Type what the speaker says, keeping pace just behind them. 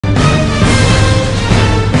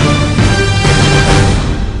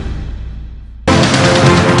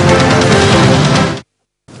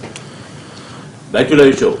Back to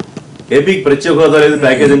live show. ఏపీకి ప్రత్యేక హోదా లేదు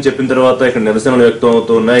ప్యాకేజ్ అని చెప్పిన తర్వాత ఇక్కడ నిరసనలు వ్యక్తం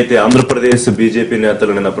అవుతున్నాయి. అయితే ఆంధ్రప్రదేశ్ బీజేపీ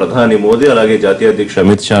నేతలు నిన్న ప్రధాని మోదీ అలాగే జాతీయ అధ్యక్షుడు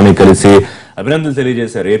అమిత్ షాని కలిసి అభినందనలు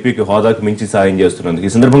తెలియజేశారు. ఏపీకి హోదాకు మించి సాయం చేస్తున్నందుకు.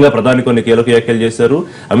 ఈ సందర్భంగా ప్రధాని కొన్ని కీలక వ్యాఖ్యలు చేశారు.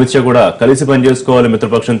 అమిత్ షా కూడా కలిసి పనిచేసుకోవాలి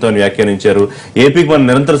మిత్రపక్షంతో వ్యాఖ్యానించారు. ఏపీకి మనం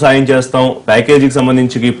నిరంతర సాయం చేస్తాం, ప్యాకేజీకి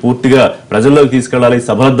సంబంధించి పూర్తిగా ప్రజల్లోకి తీసుకెళ్లాలి,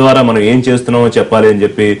 సభల ద్వారా మనం ఏం చేస్తున్నామో చెప్పాలి అని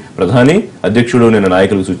చెప్పి ప్రధాని అధ్యక్షుడు నిన్న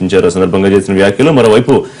నాయకులకు సూచించారు. ఆ సందర్భంగా చేసిన వ్యాఖ్యలు.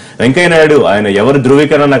 మరోవైపు వెంకయ్యనాయుడు ఆయన ఎవరి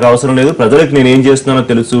ధృవీకరణ నాకు అవసరం లేదు, ప్రజలకు నేను ఏం చేస్తున్నానో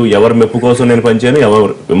తెలుసు, ఎవరి మెప్పు కోసం నేను పనిచేయను,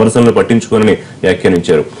 ఎవరు విమర్శలను పట్టించుకోనని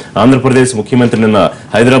వ్యాఖ్యానించారు. ఆంధ్రప్రదేశ్ ముఖ్యమంత్రి నిన్న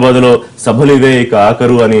హైదరాబాద్ లో సభలు ఇవే ఇక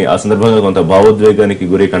ఆఖరు అని ఆ సందర్భంగా కొంత భావోద్వేగానికి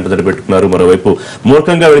గురి కంటతడి పెట్టుకున్నారు. మరోవైపు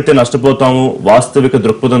మూర్ఖంగా వెళితే నష్టపోతాము, వాస్తవిక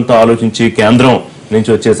దృక్పథంతో ఆలోచించి కేంద్రం నుంచి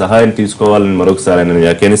వచ్చే సహాయం తీసుకోవాలని మరొకసారి ఆయన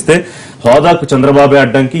వ్యాఖ్యానిస్తే, హోదాకు చంద్రబాబు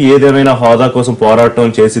అడ్డంకి, ఏదేమైనా హోదా కోసం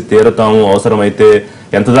పోరాటం చేసి తీరతాము, అవసరమైతే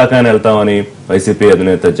ఎంత దాకా వెళ్తామని వైసీపీ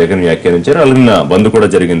అధినేత జగన్ వ్యాఖ్యానించారు. అలాగే బంద్ కూడా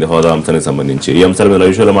జరిగింది హోదా అంశానికి సంబంధించి. ఈ అంశాల మీద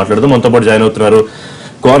లైవ్ షోలో మాట్లాడుతూ మనతో పాటు జాయిన్ అవుతున్నారు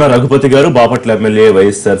కోన రఘుపతి గారు, బాపట్ల ఎమ్మెల్యే,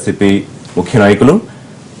 వైఎస్ఆర్సీపీ ముఖ్య నాయకులు,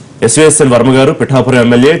 ఎస్వీఎస్ఎన్ వర్మ గారు, పిఠాపురం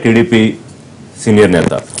ఎమ్మెల్యే, టీడీపీ సీనియర్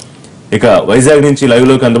నేత. ఇక వైజాగ్ నుంచి లైవ్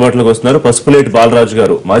లోకి అందుబాటులోకి వస్తున్నారు పసుపులేటి బాలరాజు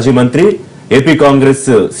గారు, మాజీ మంత్రి, ఏపీ కాంగ్రెస్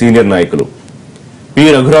సీనియర్ నాయకులు. పి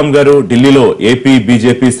రఘురామ్ గారు ఢిల్లీలో ఏపీ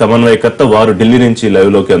బీజేపీ సమన్వయకర్త, వారు ఢిల్లీ నుంచి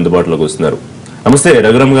లైవ్ లోకి అందుబాటులోకి వస్తున్నారు. నమస్తే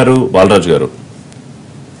రఘురామ్ గారు, బాలరాజు గారు.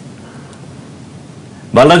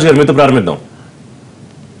 బాలరాజు గారు మీతో ప్రారంభిద్దాం.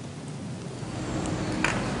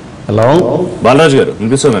 హలో బాలరాజు గారు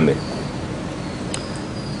వినిపిస్తుందండి?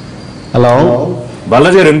 హలో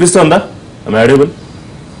బాలరాజు గారు వినిపిస్తుందా?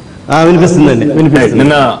 వినిపిస్తుందండి.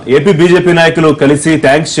 నిన్న ఏపీ బీజేపీ నాయకులు కలిసి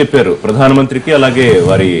థ్యాంక్స్ చెప్పారు ప్రధానమంత్రికి అలాగే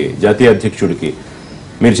వారి జాతీయ అధ్యక్షుడికి,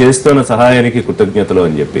 మీరు చేస్తున్న సహాయానికి కృతజ్ఞతలు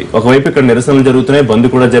అని చెప్పి. ఒకవైపు ఇక్కడ నిరసనలు జరుగుతున్నాయి, బంద్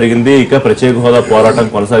కూడా జరిగింది, ఇక ప్రత్యేక హోదా పోరాటం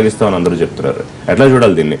కొనసాగిస్తామని అందరూ చెప్తున్నారు. ఎట్లా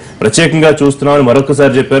చూడాలి దీన్ని? ప్రత్యేకంగా చూస్తున్నామని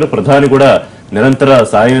మరొకసారి చెప్పారు. ప్రధాని కూడా నిరంతర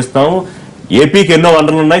సాయం ఇస్తాం, ఏపీకి ఎన్నో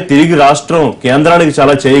వనరులు ఉన్నాయి, తిరిగి రాష్ట్రం కేంద్రానికి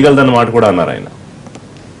చాలా చేయగలదన్న మాట కూడా అన్నారు ఆయన.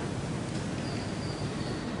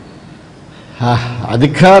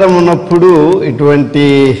 అధికారం ఉన్నప్పుడు ఇటువంటి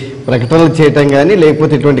ప్రకటనలు చేయటం కానీ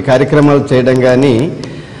లేకపోతే ఇటువంటి కార్యక్రమాలు చేయడం కానీ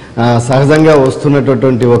సహజంగా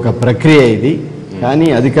వస్తున్నటువంటి ఒక ప్రక్రియ ఇది. కానీ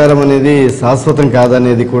అధికారం అనేది శాశ్వతం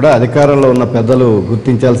కాదనేది కూడా అధికారంలో ఉన్న పెద్దలు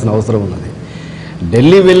గుర్తించాల్సిన అవసరం ఉన్నది.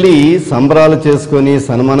 ఢిల్లీ వెళ్ళి సంబరాలు చేసుకొని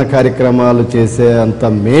సన్మాన కార్యక్రమాలు చేసే అంత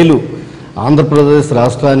మేలు ఆంధ్రప్రదేశ్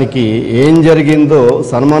రాష్ట్రానికి ఏం జరిగిందో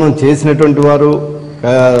సన్మానం చేసినటువంటి వారు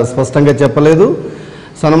స్పష్టంగా చెప్పలేదు,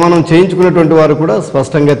 సన్మానం చేయించుకున్నటువంటి వారు కూడా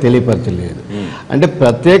స్పష్టంగా తెలియపరచలేదు. అంటే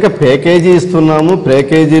ప్రత్యేక ప్యాకేజీ ఇస్తున్నాము,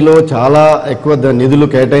 ప్యాకేజీలో చాలా ఎక్కువ నిధులు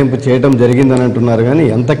కేటాయింపు చేయడం జరిగిందని అంటున్నారు. కానీ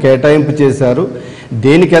ఎంత కేటాయింపు చేశారు,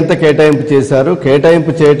 దేనికి ఎంత కేటాయింపు చేశారు,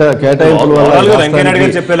 కేటాయింపుల వల్ల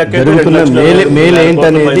జరుగుతున్న మేలు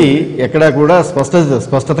ఏంటనేది ఎక్కడా కూడా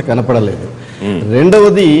స్పష్టత కనపడలేదు.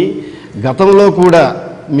 రెండవది, గతంలో కూడా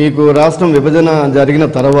మీకు రాష్ట్రం విభజన జరిగిన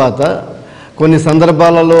తర్వాత కొన్ని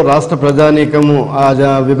సందర్భాలలో రాష్ట్ర ప్రజానీకము ఆ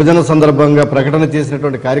విభజన సందర్భంగా ప్రకటన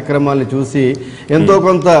చేసినటువంటి కార్యక్రమాలను చూసి ఎంతో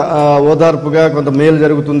కొంత ఓదార్పుగా కొంత మేలు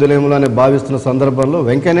జరుగుతుందిలేమో అని భావిస్తున్న సందర్భంలో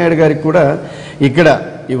వెంకయ్యనాయుడు గారికి కూడా ఇక్కడ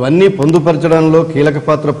ఇవన్నీ పొందుపరచడంలో కీలక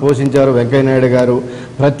పాత్ర పోషించారు వెంకయ్యనాయుడు గారు.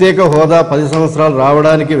 ప్రత్యేక హోదా 10 సంవత్సరాలు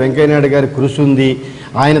రావడానికి వెంకయ్యనాయుడు గారి కృషి ఉంది,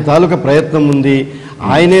 ఆయన తాలూకా ప్రయత్నం ఉంది,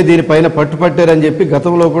 ఆయనే దీనిపైన పట్టుపట్టారని చెప్పి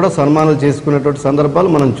గతంలో కూడా సన్మానాలు చేసుకున్నటువంటి సందర్భాలు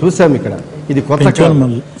మనం చూసాం. ఇక్కడ ఇది కొత్త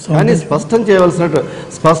కానీ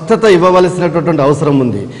స్పష్టత ఇవ్వవలసినటువంటి అవసరం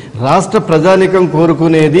ఉంది. రాష్ట్ర ప్రజానీకం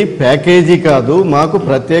కోరుకునేది ప్యాకేజీ కాదు, మాకు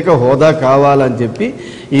ప్రత్యేక హోదా కావాలని చెప్పి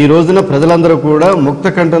ఈ రోజున ప్రజలందరూ కూడా ముక్త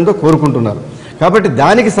కంఠంతో కోరుకుంటున్నారు. కాబట్టి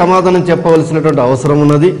దానికి సమాధానం చెప్పవలసినటువంటి అవసరం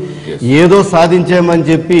ఉన్నది. ఏదో సాధించామని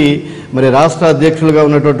చెప్పి మరి రాష్ట్ర అధ్యక్షులుగా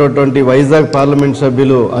ఉన్నటువంటి వైజాగ్ పార్లమెంట్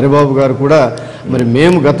సభ్యులు హరిబాబు గారు కూడా మరి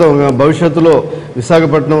మేము భవిష్యత్తులో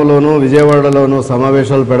విశాఖపట్నంలోనూ విజయవాడలోనూ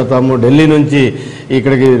సమావేశాలు పెడతాము, ఢిల్లీ నుంచి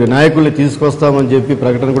ఇక్కడికి నాయకుల్ని తీసుకొస్తామని చెప్పి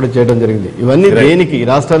ప్రకటన కూడా చేయడం జరిగింది. ఇవన్నీ దేనికి?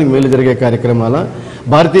 రాష్ట్రానికి మేలు జరిగే కార్యక్రమాల,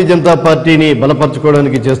 భారతీయ జనతా పార్టీని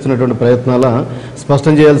బలపరచుకోవడానికి చేస్తున్నటువంటి ప్రయత్నాల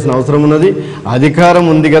స్పష్టం చేయాల్సిన అవసరం ఉన్నది. అధికారం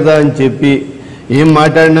ఉంది కదా అని చెప్పి ఏం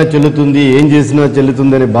మాట్లాడినా చెల్లుతుంది, ఏం చేసినా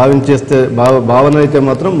చెల్లుతుంది అని భావన అయితే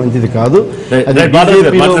మాత్రం మంచిది కాదు.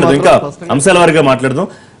 అంశాల వారిగా మాట్లాడదాం.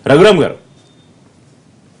 రఘురామ్ గారు,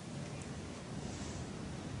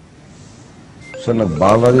 సార్ నాకు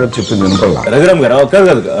బాలరాజు గారు చెప్పింది రఘురామ్ గారు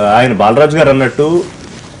కాదు, ఆయన బాలరాజు గారు అన్నట్టు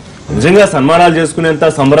నిజంగా సన్మానాలు చేసుకునేంత,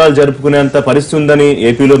 సంబరాలు జరుపుకునేంత పరిస్థితి ఉందని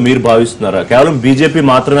ఏపీలో మీరు భావిస్తున్నారా? కేవలం బీజేపీ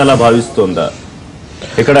మాత్రమే అలా భావిస్తోందా?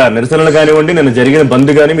 ఇక్కడ నిరసనలు కానివ్వండి, నిన్న జరిగిన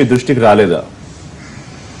బంద్ కానీ మీ దృష్టికి రాలేదా?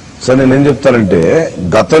 సార్ నేనేం చెప్తానంటే,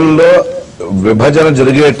 గతంలో విభజన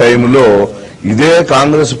జరిగే టైంలో ఇదే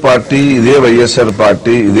కాంగ్రెస్ పార్టీ, ఇదే వైఎస్ఆర్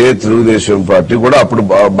పార్టీ, ఇదే తెలుగుదేశం పార్టీ కూడా అప్పుడు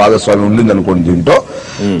భాగస్వామ్యం ఉండింది అనుకోండి. దీంట్లో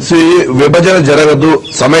విభజన జరగదు,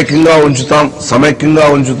 సమైక్యంగా ఉంచుతాం,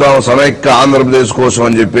 సమైక్య ఆంధ్రప్రదేశ్ కోసం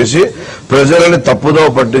అని చెప్పేసి ప్రజలని తప్పుదో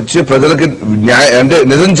పట్టించి ప్రజలకి అంటే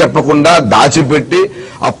నిజం చెప్పకుండా దాచిపెట్టి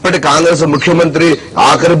అప్పటి కాంగ్రెస్ ముఖ్యమంత్రి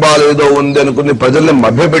ఆఖరి బాల్ ఏదో ఉంది అనుకుని ప్రజల్ని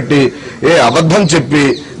మభ్యపెట్టి అబద్ధం చెప్పి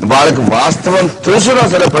వాళ్ళకి వాస్తవం తెలిసినా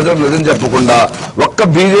సరే ప్రజలు నిజం చెప్పకుండా ఒక్క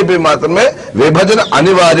బీజేపీ మాత్రమే విభజన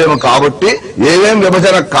అనివార్యం కాబట్టి ఏమేం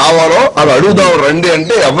విభజన కావాలో అవి అడుగుదాం రండి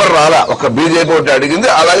అంటే ఎవరు రాలా, ఒక్క బీజేపీ ఒకటి అడిగింది,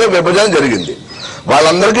 అలాగే విభజన జరిగింది.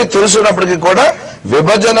 వాళ్ళందరికీ తెలిసినప్పటికీ కూడా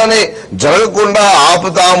విభజనని జరగకుండా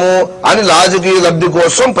ఆపుతాము అని రాజకీయ లబ్ధి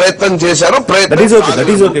కోసం ప్రయత్నం చేశారు.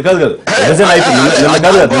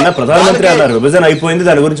 ప్రధానమంత్రి అన్నారు విభజన అయిపోయింది,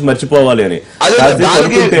 దాని గురించి మర్చిపోవాలి అని.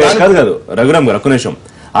 కాదు రఘురామ్ గారు, ఒక్క నిమిషం.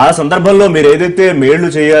 ఆ సందర్భంలో మీరు ఏదైతే మేళ్లు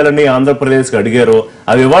చేయాలని ఆంధ్రప్రదేశ్ కి అడిగారో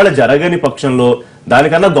అవి ఇవాళ జరగని పక్షంలో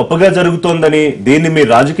దానికన్నా గొప్పగా జరుగుతోందని దీన్ని మీరు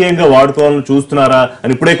రాజకీయంగా వాడుకోవాలని చూస్తున్నారా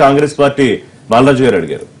అని ఇప్పుడే కాంగ్రెస్ పార్టీ బాలరాజు గారు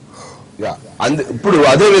అడిగారు. ఇప్పుడు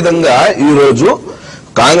అదే విధంగా ఈ రోజు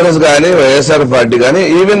కాంగ్రెస్ గాని వైఎస్ఆర్ పార్టీ గాని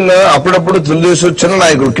ఈవెన్ అప్పుడప్పుడు తెలుగుదేశం చిన్న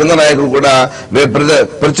నాయకులు కింద నాయకులు కూడా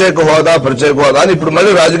ప్రత్యేక హోదా అని ఇప్పుడు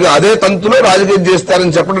మళ్ళీ రాజకీయ అదే తంతులో రాజకీయం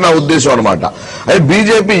చేస్తారని చెప్పడం నా ఉద్దేశం అనమాట. అయితే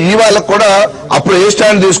బీజేపీ ఈ వాళ్ళకు కూడా అప్పుడు ఏ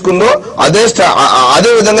స్టాండ్ తీసుకుందో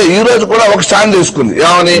అదే విధంగా ఈ రోజు కూడా ఒక స్టాండ్ తీసుకుంది.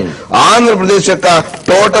 ఏమని ఆంధ్రప్రదేశ్ యొక్క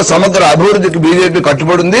టోటల్ సమగ్ర అభివృద్ధికి బీజేపీ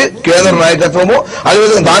కట్టుబడి ఉంది, కేంద్ర నాయకత్వము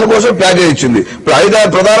అదేవిధంగా దానికోసం ప్యాకేజ్ ఇచ్చింది. ఇప్పుడు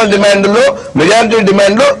 5-6 ప్రధాన డిమాండ్లు మెజారిటీ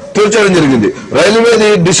డిమాండ్లు తీర్చడం జరిగింది. రైల్వే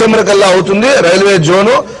డిసెంబర్ కల్లా అవుతుంది, రైల్వే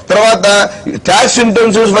జోను. తర్వాత ట్యాక్స్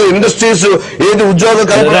ఇంటెన్సివ్స్ ఫర్ ఇండస్ట్రీస్ ఏది ఉద్యోగ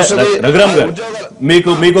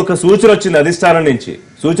మీకు ఒక సూచన వచ్చింది, అధిష్టానం నుంచి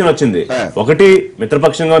సూచన వచ్చింది. ఒకటి,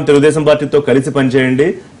 మిత్రపక్షంగా తెలుగుదేశం పార్టీతో కలిసి పనిచేయండి,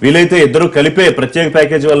 వీలైతే ఇద్దరు కలిపే ప్రత్యేక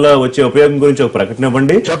ప్యాకేజ్ వల్ల వచ్చే ఉపయోగం గురించి ఒక ప్రకటన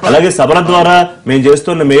ఇవ్వండి, అలాగే సభల ద్వారా మేము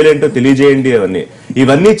చేస్తున్న మేలేంటో తెలియజేయండి.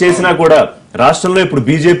 ఇవన్నీ చేసినా కూడా రాష్ట్రంలో ఇప్పుడు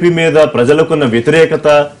బీజేపీ మీద ప్రజలకున్న వ్యతిరేకత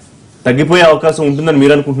తగ్గిపోయే అవకాశం ఉంటుందని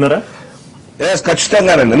మీరు అనుకుంటున్నారా?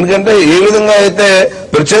 ఖచ్చితంగానండి. ఎందుకంటే ఏ విధంగా అయితే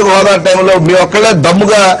ప్రత్యేక హోదా టైంలో మీ ఒక్కళ్ళే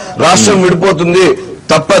దమ్ముగా రాష్ట్రం విడిపోతుంది,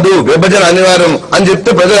 తప్పదు, విభజన అనివార్యం అని చెప్తే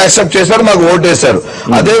ప్రజలు యాక్సెప్ట్ చేశారు, మాకు ఓటేశారు.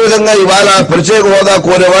 అదేవిధంగా ఇవాళ ప్రత్యేక హోదా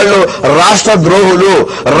కోరే వాళ్ళు రాష్ట్ర ద్రోహులు,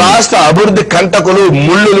 రాష్ట్ర అభివృద్ధి కంటకులు,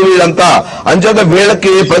 ముళ్ళులు వీళ్ళంతా. అంచేత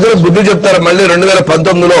వీళ్ళకి ప్రజలు బుద్ధి చెప్తారు. మళ్ళీ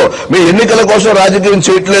 2019లో మీ ఎన్నికల కోసం రాజకీయం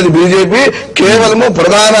చేయట్లేదు బీజేపీ, కేవలము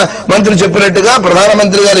ప్రధానమంత్రి చెప్పినట్టుగా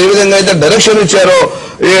ప్రధానమంత్రి గారు ఏ విధంగా అయితే డైరెక్షన్ ఇచ్చారో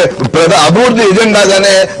అభివృద్ధి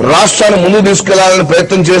ఎజెండాగానే రాష్ట్రాన్ని ముందుకు తీసుకెళ్లాలని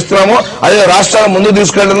ప్రయత్నం చేస్తున్నాము. అదే రాష్ట్రాన్ని ముందుకు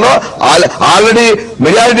తీసుకెళ్లడంలో already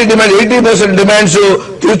majority demand 80% demands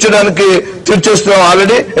తీర్చేస్తున్నాం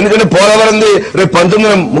already. ఎందుకంటే పోలవరంది రేపు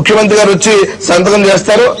 19 ముఖ్యమంత్రి గారు వచ్చి సంతకం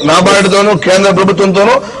చేస్తారు, నాబార్డుతోనూ కేంద్ర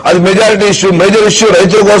ప్రభుత్వంతోనూ. అది మెజారిటీ ఇష్యూ, మేజర్ ఇష్యూ,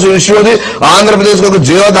 రైతుల కోసం ఇష్యూ. అది ఆంధ్రప్రదేశ్ ఒక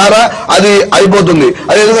జీవధార, అది అయిపోతుంది.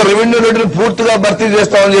 అదేవిధంగా రెవెన్యూ రేటును పూర్తిగా భర్తీ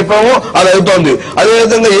చేస్తామని చెప్పాము, అది అవుతోంది.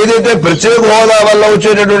 అదేవిధంగా ఏదైతే ప్రత్యేక హోదా వల్ల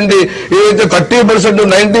వచ్చేటటువంటి ఏదైతే 30%,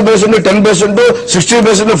 90%, 10%,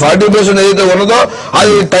 60%, 40% ఏదైతే ఉన్నదో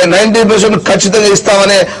అది 90% ఖచ్చితంగా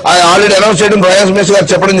ఇస్తామని ఆల్రెడీ అనౌన్స్ చేయడం ప్రయాస్ మినిస్టర్ గారు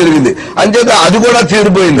చెప్పడం జరిగింది. అంచేత అది కూడా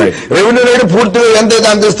తీరిపోయింది. రెవెన్యూ రేటు పూర్తిగా ఎంతైతే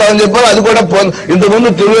అంత ఇస్తామని చెప్పారు, అది కూడా ఇంతకుముందు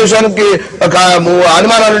తెలుగుదేశానికి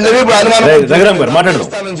అనుమానాలు ఉండేవి, ఇప్పుడు అనుమానం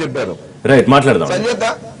చెప్పారు.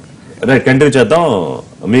 కంటిన్యూ చేద్దాం.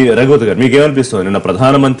 రఘువత్ గారు, మీకేమనిపిస్తుంది? నిన్న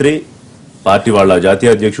ప్రధానమంత్రి పార్టీ వాళ్ళ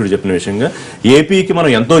జాతీయ అధ్యక్షుడు చెప్పిన విషయంగా ఏపీకి మనం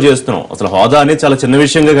ఎంతో చేస్తున్నాం, అసలు హోదా అనేది చాలా చిన్న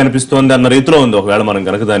విషయంగా కనిపిస్తోంది అన్న రీతిలో ఉంది ఒకవేళ మనం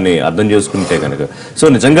కనుక దాన్ని అర్థం చేసుకుంటే కనుక. సో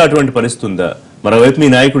నిజంగా అటువంటి పరిస్థితి ఉందా? మరోవైపు మీ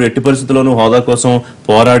నాయకుడు ఎట్టి పరిస్థితుల్లోనూ హోదా కోసం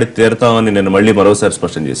పోరాడి తీరుతామని నేను మళ్ళీ మరోసారి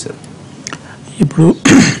స్పష్టం చేశారు. ఇప్పుడు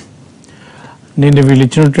నేను వీళ్ళు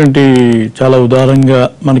ఇచ్చినటువంటి చాలా ఉదారంగా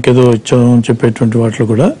మనకేదో ఇచ్చామని చెప్పేటువంటి వాటిలో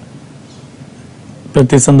కూడా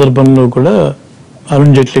ప్రతి సందర్భంలో కూడా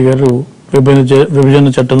అరుణ్ జైట్లీ గారు విభజన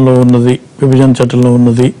చట్టంలో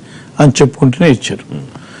ఉన్నది అని చెప్పుకుంటూనే ఇచ్చారు.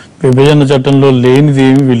 విభజన చట్టంలో లేనిది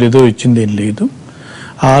ఏమి వీళ్ళేదో ఇచ్చింది ఏం లేదు.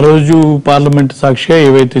 ఆ రోజు పార్లమెంట్ సాక్షిగా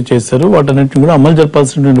ఏవైతే చేశారో వాటన్నింటినీ కూడా అమలు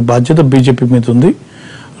జరపాల్సినటువంటి బాధ్యత బీజేపీ మీద ఉంది.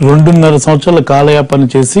 2.5 సంవత్సరాల కాలయాపన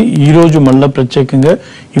చేసి ఈ రోజు మళ్ళా ప్రత్యేకంగా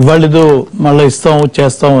ఇవాళేదో మళ్ళీ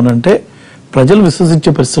చేస్తాం అని అంటే ప్రజలు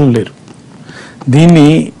విశ్వసించే పరిస్థితులు లేరు. దీన్ని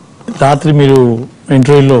రాత్రి మీరు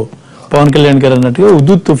ఇంటర్వ్యూలో పవన్ కళ్యాణ్ గారు అన్నట్టుగా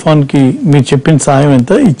ఉదూద్ తుఫాన్ కి మీరు చెప్పిన సాయం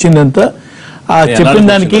ఎంత, ఇచ్చిందెంత, ఆ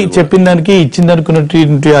చెప్పిన దానికి ఇచ్చింది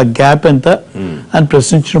అనుకున్నటువంటి ఆ గ్యాప్ ఎంత అని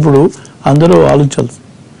ప్రశ్నించినప్పుడు అందరూ ఆలోచించాల్సి.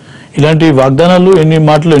 ఇలాంటి వాగ్దానాలు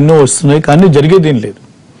మాటలు ఎన్నో వస్తున్నాయి, కానీ జరిగేది ఏం లేదు.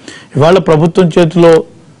 ఇవాళ ప్రభుత్వం చేతిలో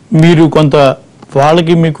మీరు కొంత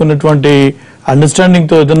వాళ్ళకి మీకున్నటువంటి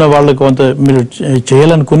అండర్స్టాండింగ్తో ఏదైనా వాళ్ళకి కొంత మీరు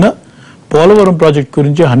చేయాలనుకున్న పోలవరం ప్రాజెక్ట్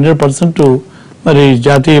గురించి 100% మరి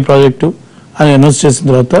జాతీయ ప్రాజెక్టు అని అనౌన్స్ చేసిన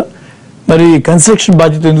తర్వాత మరి కన్స్ట్రక్షన్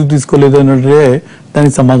బాధ్యత ఎందుకు తీసుకోలేదు అంటే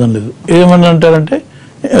దానికి సమాధానం లేదు. ఏమన్నా అంటారంటే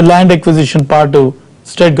land acquisition part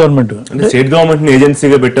state government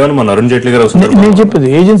ఏజెన్సీగా పెట్టామని మన అరుణ్ జైట్లీ గారు నేను చెప్పేది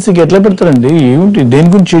ఏజెన్సీకి ఎట్లా పెడతారండి? ఏమిటి దేని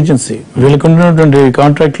గురించి ఏజెన్సీ? వీళ్ళకి ఉన్నటువంటి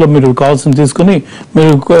కాంట్రాక్ట్ లో మీరు కావాల్సింది తీసుకుని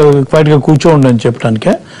మీరు క్వైట్ గా కూర్చోండి అని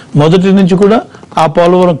చెప్పడానికే మొదటి నుంచి కూడా ఆ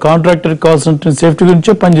పోలవరం కాంట్రాక్టర్ కావాల్సిన సేఫ్టీ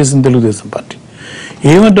గురించే పనిచేసింది తెలుగుదేశం పార్టీ.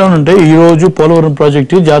 ఏమంటానంటే ఈ రోజు పోలవరం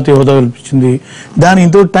ప్రాజెక్టు జాతీయ హోదా కల్పించింది. దాని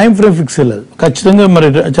ఇంత టైం ఫ్రేమ్ ఫిక్స్ అయ్యలేదు. ఖచ్చితంగా మరి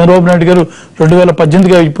చంద్రబాబు నాయుడు గారు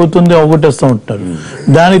 2018గా అయిపోతుంది అవగొట్టేస్తూ ఉంటున్నారు.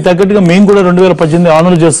 దానికి తగ్గట్టుగా మేము కూడా 2018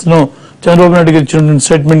 ఆనర్ చేస్తున్నాం. చంద్రబాబు నాయుడు గారు ఇచ్చిన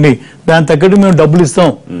స్టేట్మెంట్ ని దాని తగ్గట్టు మేము డబ్బులు ఇస్తాం,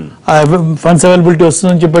 ఫండ్స్ అవైలబిలిటీ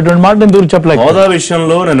వస్తుందని చెప్పేటువంటి మాట నేను దూరం చెప్పలేదు. హోదా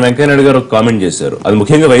విషయంలో నేను వెంకయ్యనాయుడు గారు ఒక కామెంట్ చేశారు. అది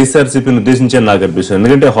ముఖ్యంగా వైఎస్ఆర్సీపీని ఉద్దేశించి నాకు అనిపిస్తుంది.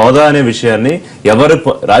 ఎందుకంటే హోదా అనే విషయాన్ని ఎవరు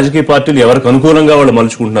రాజకీయ పార్టీలు ఎవరికి అనుకూలంగా వాళ్ళు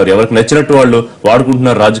మలుచుకుంటున్నారు, ఎవరికి నచ్చినట్టు వాళ్ళు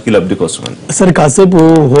వాడుకుంటున్నారు రాజకీయ లబ్ధి కోసం అని. సరే కాసేపు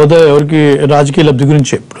హోదా ఎవరికి రాజకీయ లబ్ధి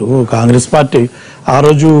గురించి. ఇప్పుడు కాంగ్రెస్ పార్టీ ఆ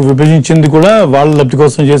రోజు విభజించింది కూడా వాళ్ళ లబ్ధి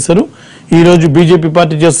కోసం చేశారు. ఈ రోజు బీజేపీ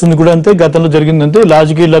పార్టీ చేస్తుంది కూడా అంతే, గతంలో జరిగిందంతే.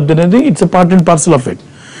 రాజకీయ లబ్ధి అనేది it's part and parcel of it.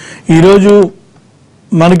 ఈ రోజు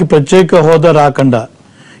మనకి ప్రత్యేక హోదా రాకుండా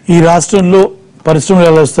ఈ రాష్ట్రంలో పరిశ్రమలు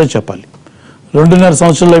ఎలా వస్తాయో చెప్పాలి. 2.5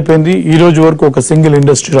 సంవత్సరాలు అయిపోయింది, ఈ రోజు వరకు ఒక సింగిల్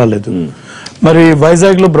ఇండస్ట్రీ రాలేదు. మరి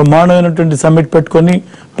వైజాగ్ లో బ్రహ్మాండమైనటువంటి సమ్మిట్ పెట్టుకొని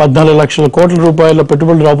 14 లక్షల కోట్ల రూపాయల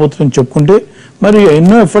పెట్టుబడులు రాబోతుందని చెప్పుకుంటే మరి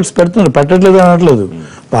ఎన్నో ఎఫర్ట్స్ పెడుతున్నారు, పెట్టట్లేదు అనట్లేదు.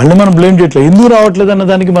 వాళ్ళని మనం బ్లేమ్ చేయట్లేదు. ఎందుకు రావట్లేదు అన్న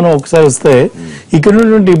దానికి మనం ఒకసారి వస్తే ఇక్కడ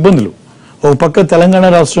ఉన్నటువంటి ఇబ్బందులు. ఒక పక్క తెలంగాణ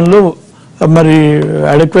రాష్ట్రంలో మరి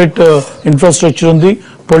అడక్వేట్ ఇన్ఫ్రాస్ట్రక్చర్ ఉంది,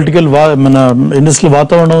 పొలిటికల్ మన ఇండస్ట్రియల్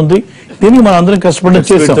వాతావరణం ఉంది. దీనికి మనం అందరం కష్టపడి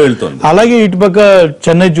చేస్తాం. అలాగే ఇటుపక్క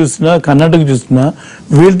చెన్నై చూసినా కర్ణాటక చూసినా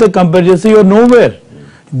వీళ్ళతో కంపేర్ చేస్తే యువర్ నోవేర్.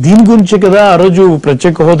 దీని గురించి కదా ఆ రోజు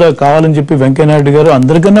ప్రత్యేక హోదా కావాలని చెప్పి వెంకయ్యనాయుడు గారు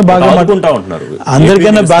అందరికన్నా బాగా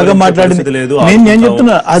మాట్లాడింది. నేను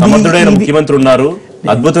చెప్తున్నా అది ముఖ్యమంత్రి ఉన్నారు,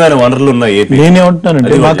 అద్భుతమైన వనరులు ఉన్నాయి.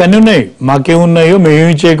 నేనేమంటున్నానంటే మాకు అన్ని ఉన్నాయి, మాకేమున్నాయో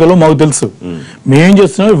మేమేమి చేయగలం మాకు తెలుసు. మేమేం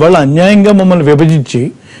చేస్తున్నాం, ఇవాళ అన్యాయంగా మమ్మల్ని విభజించి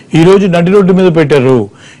ఈ రోజు నడి రోడ్డు మీద పెట్టారు.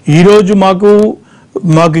 ఈ రోజు మాకు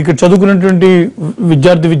ఇక్కడ చదువుకున్నటువంటి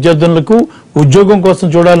విద్యార్థులకు ఉద్యోగం కోసం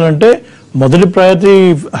చూడాలంటే మొదటి ప్రయారిటీ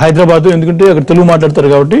హైదరాబాద్, ఎందుకంటే అక్కడ తెలుగు మాట్లాడతారు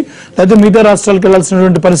కాబట్టి. లేకపోతే మిగతా రాష్ట్రాలకు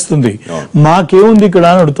వెళ్లాల్సినటువంటి పరిస్థితి ఉంది. మాకేముంది ఇక్కడ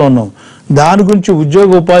అని అడుగుతా ఉన్నాం. దాని గురించి ఉద్యోగ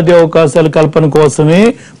ఉపాధి అవకాశాల కల్పన కోసమే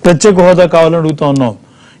ప్రత్యేక హోదా కావాలని అడుగుతా ఉన్నాం.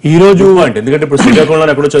 ఈ రోజు ఎందుకంటే ఇప్పుడు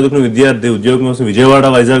శ్రీకాకుళంలో ఎక్కడో చదువుకున్న విద్యార్థి ఉద్యోగం కోసం విజయవాడ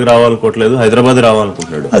వైజాగ్ రావాలనుకోవట్లేదు, హైదరాబాద్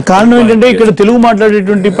రావాలనుకుంటున్నాడు. కారణం ఏంటంటే ఇక్కడ తెలుగు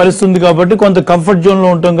మాట్లాడేటువంటి పరిస్థితి ఉంది కాబట్టి, కొంత కంఫర్ట్ జోన్ లో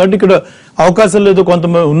ఉంటాం కాబట్టి ఇక్కడ అవకాశాలు లేదు, కొంత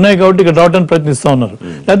ఉన్నాయి కాబట్టి ఇక్కడ రావడానికి ప్రయత్నిస్తా ఉన్నారు.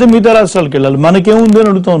 లేకపోతే మిగతా రాష్ట్రాలకు వెళ్ళాలి. మనకేముంది అని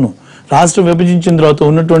అడుగుతా ఉన్నాం. రాష్ట్రం విభజించిన తర్వాత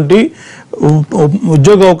ఉన్నటువంటి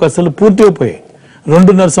ఉద్యోగ అవకాశాలు పూర్తిగా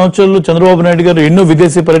 2.5 సంవత్సరాల్లో చంద్రబాబు నాయుడు గారు ఎన్నో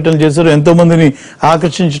విదేశీ పర్యటనలు చేశారు, ఎంతో మందిని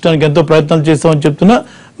ఆకర్షించడానికి ఎంతో ప్రయత్నాలు చేస్తామని చెప్తున్నా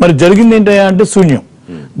మరి జరిగింది ఏంటయ్యా అంటే శూన్యం.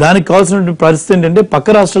 దానికి కావాల్సినటువంటి పరిస్థితి ఏంటంటే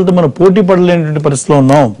పక్క రాష్ట్రాలతో మనం పోటీ పడలేనటువంటి పరిస్థితిలో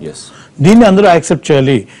ఉన్నాం. దీన్ని అందరూ యాక్సెప్ట్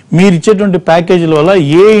చేయాలి. మీరు ఇచ్చేటువంటి ప్యాకేజీల వల్ల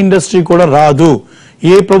ఏ ఇండస్ట్రీ కూడా రాదు,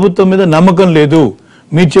 ఏ ప్రభుత్వం మీద నమ్మకం లేదు,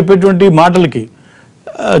 మీరు చెప్పేటువంటి మాటలకి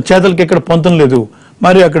చేతలకి ఎక్కడ పొంతం లేదు.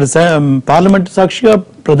 మరి అక్కడ పార్లమెంట్ సాక్షిగా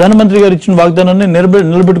ప్రధానమంత్రి గారు ఇచ్చిన వాగ్దానాన్ని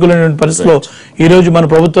నిలబెట్టుకోలేని పరిస్థితిలో ఈ రోజు మన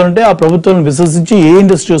ప్రభుత్వం అంటే ఆ ప్రభుత్వాన్ని విశ్వసించి ఏ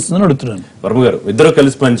ఇండస్ట్రీ వస్తుందని అడుగుతున్నాను. వర్మ గారు, ఇద్దరు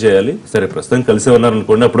కలిసి పనిచేయాలి. సరే ప్రస్తుతం కలిసే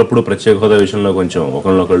ఉన్నారనుకోండి, అప్పుడప్పుడు ప్రత్యేక హోదా విషయంలో కొంచెం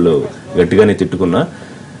ఒకళ్ళనొకళ్ళు గట్టిగానే తిట్టుకున్నా.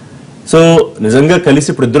 సో నిజంగా కలిసి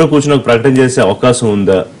ఇప్పుడు ఇద్దరు కూర్చుని ఒక ప్రకటన చేసే అవకాశం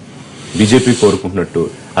ఉందా బీజేపీ కోరుకుంటున్నట్టు?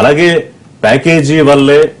 అలాగే ప్యాకేజీ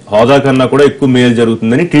వల్లే హోదా కన్నా కూడా ఎక్కువ మేలు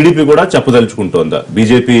జరుగుతుందని టీడీపీ కూడా చెప్పదలుచుకుంటోందా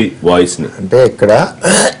బీజేపీ వాయిస్ ని? అంటే ఇక్కడ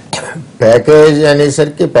ప్యాకేజ్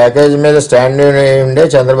అనేసరికి ప్యాకేజ్ మీద స్టాండ్ ఉండే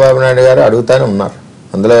చంద్రబాబు నాయుడు గారు అడుగుతానే ఉన్నారు,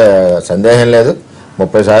 అందులో సందేహం లేదు.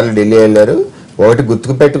 30 సార్లు ఢిల్లీ వెళ్ళారు. ఒకటి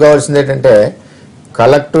గుర్తుకు పెట్టుకోవాల్సింది ఏంటంటే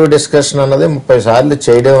కలెక్టివ్ డిస్కషన్ అన్నది 30 సార్లు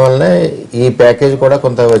చేయడం వల్లనే ఈ ప్యాకేజ్ కూడా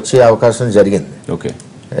కొంత వచ్చే అవకాశం జరిగింది. ఓకే,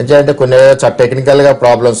 అంటే కొన్ని టెక్నికల్ గా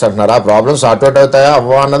ప్రాబ్లమ్స్ అంటున్నారు. ఆ ప్రాబ్లమ్స్ సార్ట్అవుట్ అవుతాయా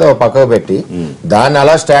అవ్వా అన్నది ఒక పక్కకు పెట్టి దాన్ని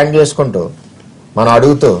అలా స్టాండ్ చేసుకుంటూ మనం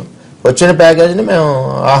అడుగుతూ వచ్చిన ప్యాకేజీని మేము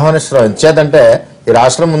ఆహ్వానిస్తున్నాం. ఇచ్చేదంటే ఈ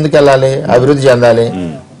రాష్ట్రం ముందుకెళ్ళాలి, అభివృద్ధి చెందాలి.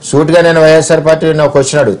 సూటిగా నేను వైఎస్ఆర్ పార్టీ ఒక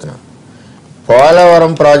క్వశ్చన్ అడుగుతున్నా,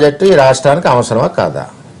 పోలవరం ప్రాజెక్టు ఈ రాష్ట్రానికి అవసరమా కాదా?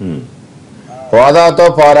 హోదాతో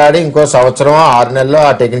పోరాడి ఇంకో సంవత్సరం 6 నెలలు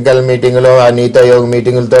ఆ టెక్నికల్ మీటింగులు, ఆ నీతి ఆయోగ్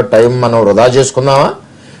మీటింగులతో టైం మనం వృధా చేసుకుందామా?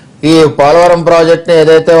 ఈ పోలవరం ప్రాజెక్ట్ని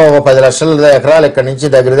ఏదైతే ఒక 10 లక్షల ఎకరాలు ఇక్కడ నుంచి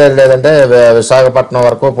దగ్గర లేదంటే విశాఖపట్నం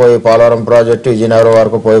వరకు పోయి పోలవరం ప్రాజెక్టు, విజయనగరం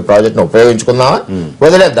వరకు పోయి ప్రాజెక్టును ఉపయోగించుకుందామా,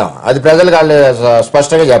 వదిలేద్దామా? అది ప్రజలకు వాళ్ళు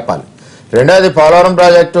స్పష్టంగా చెప్పాలి. రెండోది, పోలవరం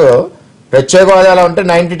ప్రాజెక్టు ప్రత్యేక హోదాలో ఉంటే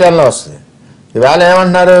 90-10లో వస్తుంది. ఇవాళ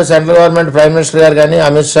ఏమంటున్నారు సెంట్రల్ గవర్నమెంట్, ప్రైమ్ మినిస్టర్ గారు కానీ,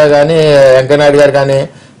 అమిత్ షా కానీ, వెంకయ్యనాయుడు గారు కానీ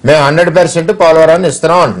మేము 100% పోలవరాన్ని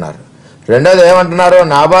ఇస్తున్నాం అంటున్నారు. రెండోది ఏమంటున్నారు,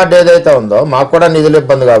 నాబార్డ్ ఏదైతే ఉందో మాకు కూడా నిధులు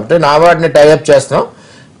ఇబ్బంది కాబట్టి నాబార్డ్ని టైఅప్ చేస్తున్నాం,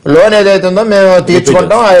 లోన్ ఏదైతే ఉందో మేము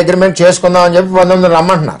తీర్చుకుంటాం, ఆ అగ్రిమెంట్ చేసుకుందాం అని చెప్పి 19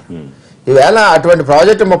 రమ్మంటున్నారు. ఈవేళ అటువంటి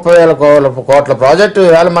ప్రాజెక్టు 30,000 కోట్ల ప్రాజెక్టు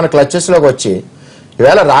ఈవేళ మన క్లచెస్లోకి వచ్చి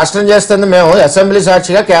ఈవేళ రాష్ట్రం చేస్తుంది. మేము అసెంబ్లీ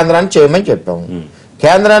సాక్షిగా కేంద్రాన్ని చేయమని చెప్పాము.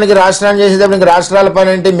 కేంద్రానికి రాష్ట్రాన్ని చేసేటప్పుడు ఇంక రాష్ట్రాల పని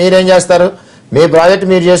ఏంటి, మీరేం చేస్తారు, మీ ప్రాజెక్టు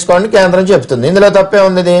మీరు చేసుకోండి కేంద్రం చెప్తుంది. ఇందులో తప్పే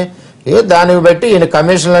ఉంది. దానికి బట్టి ఈయన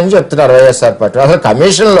కమిషన్లు అని చెప్తున్నారు వైఎస్ఆర్ పార్టీ. అసలు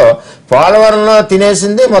కమిషన్లో పోలవరంలో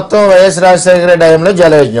తినేసింది మొత్తం వైఎస్ రాజశేఖర రెడ్డి టైంలో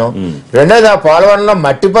జలయజ్ఞం. రెండోది ఆ పోలవరంలో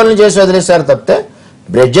మట్టి పనులు చేసి వదిలేశారు తప్పితే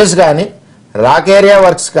బ్రిడ్జెస్ కానీ, రాక్ ఏరియా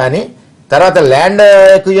వర్క్స్ కానీ, తర్వాత ల్యాండ్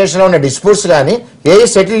ఎక్విజిషన్ ఉన్న డిస్ప్యూట్స్ కానీ ఏవి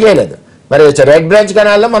సెటిల్ చేయలేదు. మరి రెడ్ బ్రాంచ్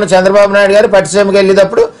కెనాల్లో మన చంద్రబాబు నాయుడు గారు పట్టిసీమకి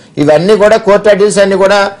వెళ్ళేటప్పుడు ఇవన్నీ కూడా కోర్టు అడ్డీల్స్ అన్ని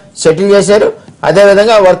కూడా సెటిల్ చేశారు.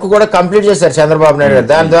 అదేవిధంగా వర్క్ కూడా కంప్లీట్ చేశారు చంద్రబాబు నాయుడు గారు.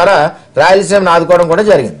 దాని ద్వారా రాయలసీమను ఆదుకోవడం కూడా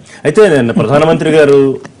జరిగింది. అయితే నిన్న ప్రధానమంత్రి గారు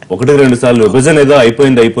 1-2 సార్లు విభజన ఏదో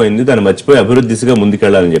అయిపోయింది దాన్ని మర్చిపోయి అభివృద్ధి దిశగా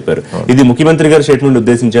ముందుకెళ్లాలని చెప్పారు. ఇది ముఖ్యమంత్రి గారి స్టేట్మెంట్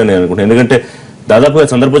ఉద్దేశించాలని అనుకుంటున్నాను. ఎందుకంటే దాదాపుగా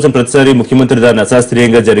సందర్భం ప్రతిసారి ముఖ్యమంత్రి దాన్ని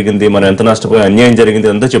అశాస్త్రీయంగా జరిగింది, మనం ఎంత నష్టపోయి అన్యాయం జరిగింది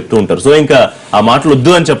అంతా చెప్తూ ఉంటారు. సో ఇంకా ఆ మాటలు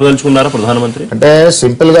వద్దు అని చెప్పదలుచుకున్నారా ప్రధానమంత్రి? అంటే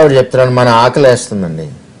సింపుల్ గా చెప్తున్నాను, మన ఆకలి వేస్తుందండి.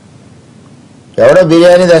 ఎవడో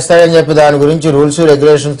బిర్యానీ తెస్తాడని చెప్పి దాని గురించి రూల్స్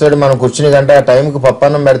రెగ్యులేషన్స్ తోటి మనం కూర్చుని గంట ఆ టైంకి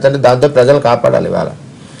పప్పన్నం పెడతంటే దాంతో ప్రజలు కాపాడాలి. ఇవాళ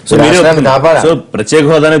ప్రత్యేక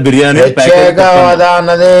హోదా బిర్యానీ ప్రత్యేక హోదా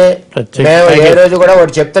అన్నది మేము ఏ రోజు కూడా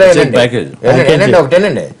ఒకటి చెప్తారేనండి.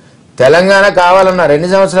 ఒకటేనండి, తెలంగాణ కావాలన్నారు,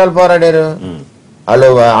 ఎన్ని సంవత్సరాలు పోరాడారు వాళ్ళు,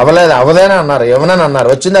 అవదేనా అన్నారు, ఏమన్నా అన్నారు,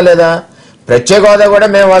 వచ్చిందా లేదా? ప్రత్యేక హోదా కూడా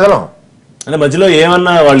మేము వదలం అంటే మధ్యలో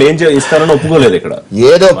ఏమన్నా వాళ్ళు ఏం ఇస్తారని ఒప్పుకోలేదు. ఇక్కడ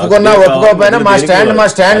ఏది ఒప్పుకున్నా ఒప్పుకోకపోయినా మా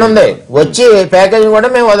స్టాండ్ ఉంది, వచ్చి ప్యాకేజ్ కూడా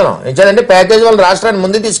మేము వదలం. ఎందుకంటే ప్యాకేజ్ వాళ్ళు రాష్ట్రాన్ని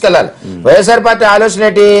ముందుకు తీసుకెళ్లాలి. వైఎస్ఆర్ పార్టీ ఆలోచన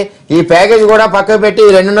ఏంటి, ఈ ప్యాకేజ్ కూడా పక్కకు పెట్టి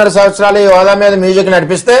 2.5 సంవత్సరాలు ఈ హోదా మీద మ్యూజిక్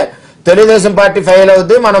నడిపిస్తే తెలుగుదేశం పార్టీ ఫెయిల్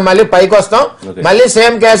అవుద్ది, మనం మళ్ళీ పైకి వస్తాం, మళ్ళీ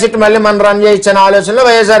సేమ్ క్యాసెట్ మళ్ళీ మనం రన్ చేయించిన ఆలోచనలో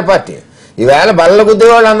వైఎస్ఆర్ పార్టీ. ఈవేళ బల్లల గుద్ది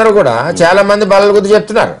వాళ్ళందరూ కూడా చాలా మంది బల్లల గుద్ది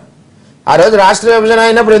చెప్తున్నారు. ఆ రోజు రాష్ట్ర విభజన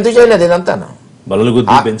అయినప్పుడు ఎందుకు చేయలేదు ఇదంతా? బల్లలు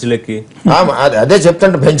గుద్ది బెంచ్లెక్కి, అదే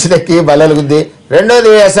చెప్తుంటే బెంచ్లెక్కి బల్లలు గుద్ది.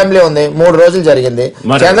 రెండోది అసెంబ్లీ ఉంది, 3 రోజులు జరిగింది.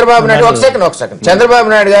 చంద్రబాబు నాయుడు ఒక సెకండ్ చంద్రబాబు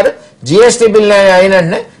నాయుడు గారు జిఎస్టీ బిల్ అయిన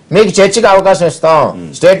వెంటనే మీకు చర్చకి అవకాశం ఇస్తాం,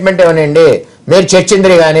 స్టేట్మెంట్ ఇవ్వనండి, మీరు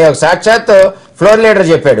చర్చిందిరి కానీ ఒక సాక్షాత్ ఫ్లోర్ లీడర్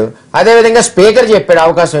చెప్పాడు. అదేవిధంగా స్పీకర్ చెప్పాడు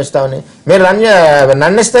అవకాశం ఇస్తామని. మీరు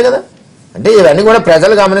నన్ను ఇస్తే కదా. అంటే ఇవన్నీ కూడా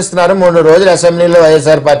ప్రజలు గమనిస్తున్నారు. 3 రోజులు అసెంబ్లీలో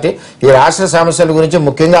వైఎస్ఆర్ పార్టీ ఈ రాష్ట్ర సమస్యల గురించి,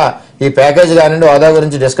 ముఖ్యంగా ఈ ప్యాకేజ్ కానివ్వండి హోదా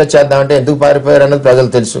గురించి డిస్కస్ చేద్దామంటే ఎందుకు పారిపోయారు అన్నది ప్రజలు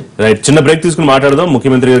తెలుసు. రైట్, చిన్న బ్రేక్ తీసుకుని మాట్లాడదాం.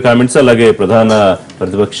 ముఖ్యమంత్రి గారి కామెంట్స్ అలాగే ప్రధాన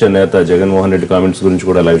ప్రతిపక్ష నేత జగన్మోహన్ రెడ్డి కామెంట్స్ గురించి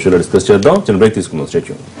కూడా లైవ్ షోలో డిస్కస్ చేద్దాం. చిన్న బ్రేక్ తీసుకుందాం.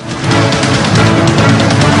 స్టేట్